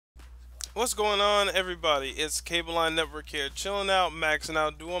What's going on, everybody? It's Cable Line Network here, chilling out, maxing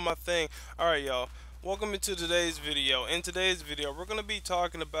out, doing my thing. Alright, y'all. Welcome into today's video. In today's video, we're going to be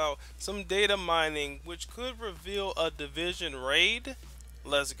talking about some data mining, which could reveal a division raid.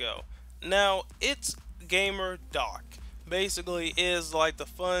 Let's go. Now, it's Gamer Doc. Basically, is like the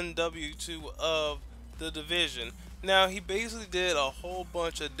fun W2 of the division. Now, he basically did a whole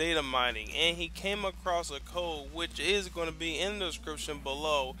bunch of data mining, and he came across a code which is going to be in the description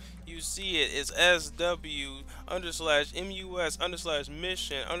below. You see it is SW underslash MUS underslash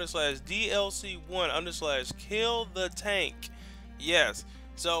mission underslash DLC1 underslash kill the tank. Yes.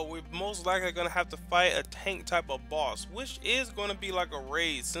 So we're most likely going to have to fight a tank type of boss, which is going to be like a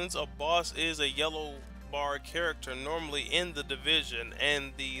raid, since a boss is a yellow bar character normally in the division,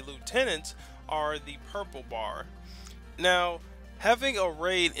 and the lieutenants are the purple bar. Now, having a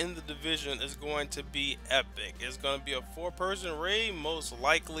raid in the division is going to be epic. It's going to be a 4-person raid, most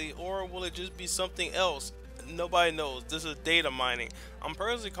likely, or will it just be something else? Nobody knows. This is data mining. I'm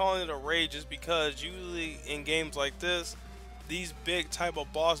personally calling it a raid just because usually in games like this, these big type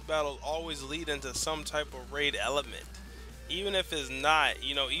of boss battles always lead into some type of raid element. Even if it's not,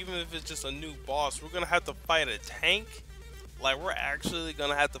 even if it's just a new boss, we're going to have to fight a tank. Like, we're actually going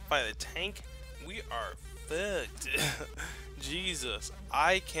to have to fight a tank. We are fucked. Jesus,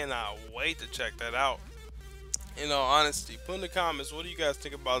 I cannot wait to check that out. In all honesty, put in the comments, what do you guys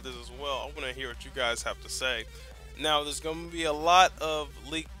think about this as well? I want to hear what you guys have to say. Now, there's going to be a lot of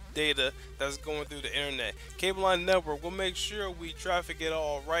leaked data that's going through the internet. Cable Line Network will make sure we traffic it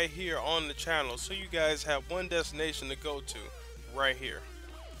all right here on the channel, so you guys have one destination to go to right here.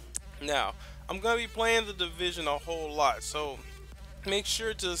 Now, I'm going to be playing the division a whole lot, so make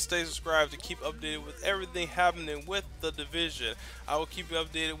sure to stay subscribed to keep updated with everything happening with the division. I will keep you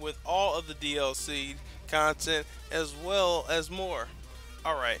updated with all of the DLC content as well as more.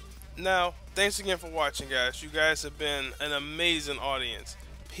 Alright, now thanks again for watching, guys. You guys have been an amazing audience.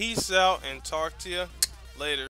 Peace out and talk to you later.